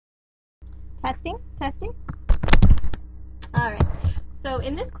Testing, testing. All right. So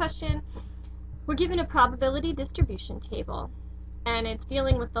in this question, we're given a probability distribution table, and it's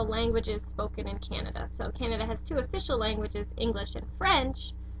dealing with the languages spoken in Canada. So Canada has two official languages, English and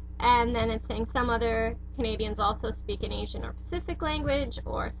French, and then it's saying some other Canadians also speak an Asian or Pacific language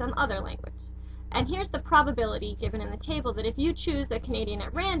or some other language. And here's the probability given in the table that if you choose a Canadian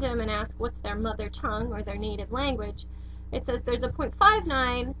at random and ask what's their mother tongue or their native language, it says there's a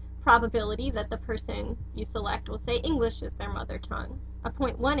 0.59 probability that the person you select will say English is their mother tongue, a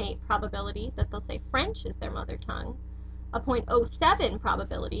 0.18 probability that they'll say French is their mother tongue, a 0.07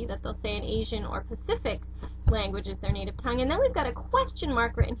 probability that they'll say an Asian or Pacific language is their native tongue, and then we've got a question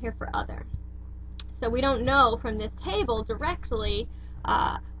mark written here for other. So we don't know from this table directly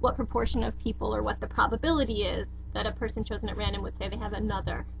what proportion of people or what the probability is that a person chosen at random would say they have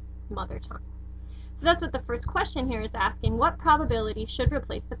another mother tongue. So that's what the first question here is asking, what probability should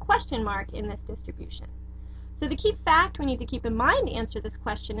replace the question mark in this distribution? So the key fact we need to keep in mind to answer this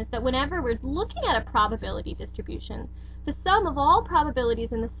question is that whenever we're looking at a probability distribution, the sum of all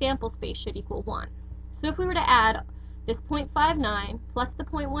probabilities in the sample space should equal 1. So if we were to add this 0.59 plus the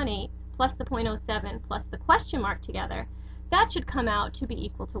 0.18 plus the 0.07 plus the question mark together, that should come out to be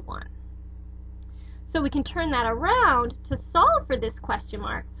equal to 1. So we can turn that around to solve for this question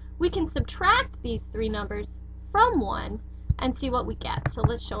mark. We can subtract these three numbers from 1 and see what we get. So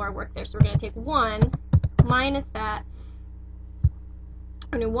let's show our work there. So we're going to take 1 minus that.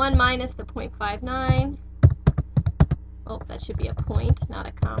 We're going to do 1 minus the 0.59. Oh, that should be a point, not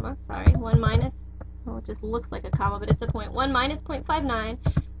a comma. Sorry. 1 minus, oh, it just looks like a comma, but it's a point. 1 minus 0.59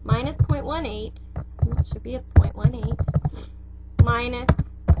 minus 0.18. That should be a 0.18 minus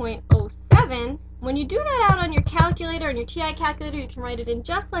 0.07. When you do that out on your calculator, on your TI calculator, you can write it in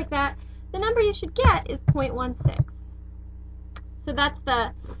just like that. The number you should get is 0.16. So that's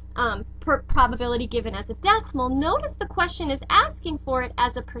the probability given as a decimal. Notice the question is asking for it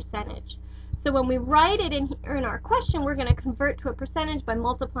as a percentage. So when we write it in here in our question, we're going to convert to a percentage by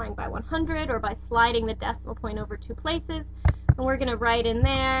multiplying by 100 or by sliding the decimal point over two places. And we're going to write in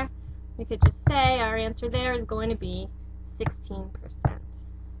there, we could just say our answer there is going to be 16%.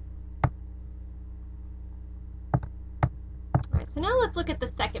 So now let's look at the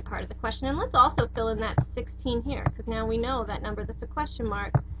second part of the question, and let's also fill in that 16 here, because now we know that number that's a question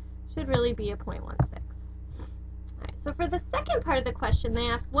mark should really be a 0.16. Alright, so for the second part of the question, they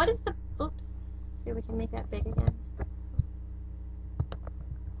ask, what is the, oops, see if we can make that big again.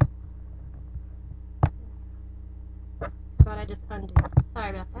 How about I just undo? Sorry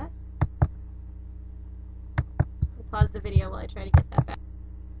about that. I'll pause the video while I try to get that back.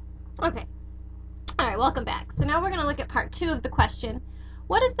 Okay. Alright, welcome back. So now we're going to look at part 2 of the question.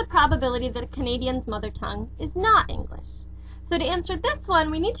 What is the probability that a Canadian's mother tongue is not English? So to answer this one,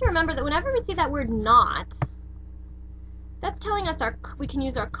 we need to remember that whenever we see that word not, that's telling us we can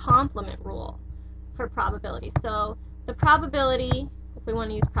use our complement rule for probability. So the probability, if we want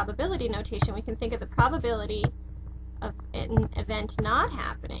to use probability notation, we can think of the probability of an event not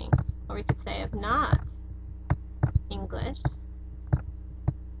happening, or we could say of not English,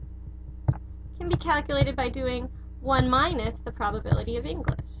 can be calculated by doing 1 minus the probability of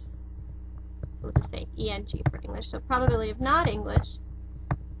English. So we'll just say ENG for English. So probability of not English,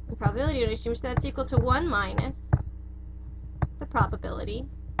 and probability notation, so that's equal to 1 minus the probability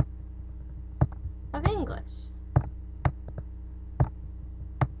of English.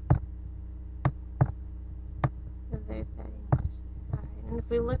 So there's that English. Alright, and if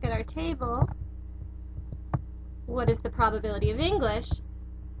we look at our table, what is the probability of English?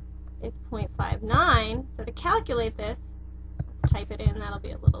 Is 0.59. So to calculate this, let's type it in, that'll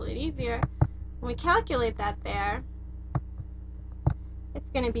be a little bit easier. When we calculate that there, it's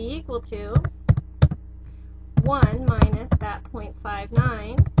going to be equal to 1 minus that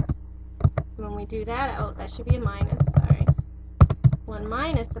 0.59. When we do that, oh, that should be a minus, sorry. 1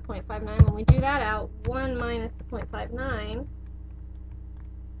 minus the 0.59. When we do that out, 1 minus the 0.59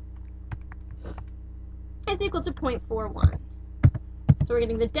 is equal to 0.41. So we're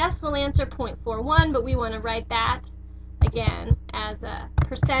getting the decimal answer, 0.41, but we want to write that, again, as a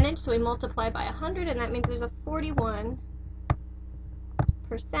percentage. So we multiply by 100, and that means there's a 41%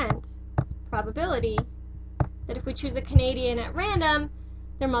 probability that if we choose a Canadian at random,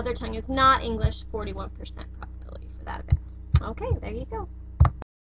 their mother tongue is not English, 41% probability for that event. Okay, there you go.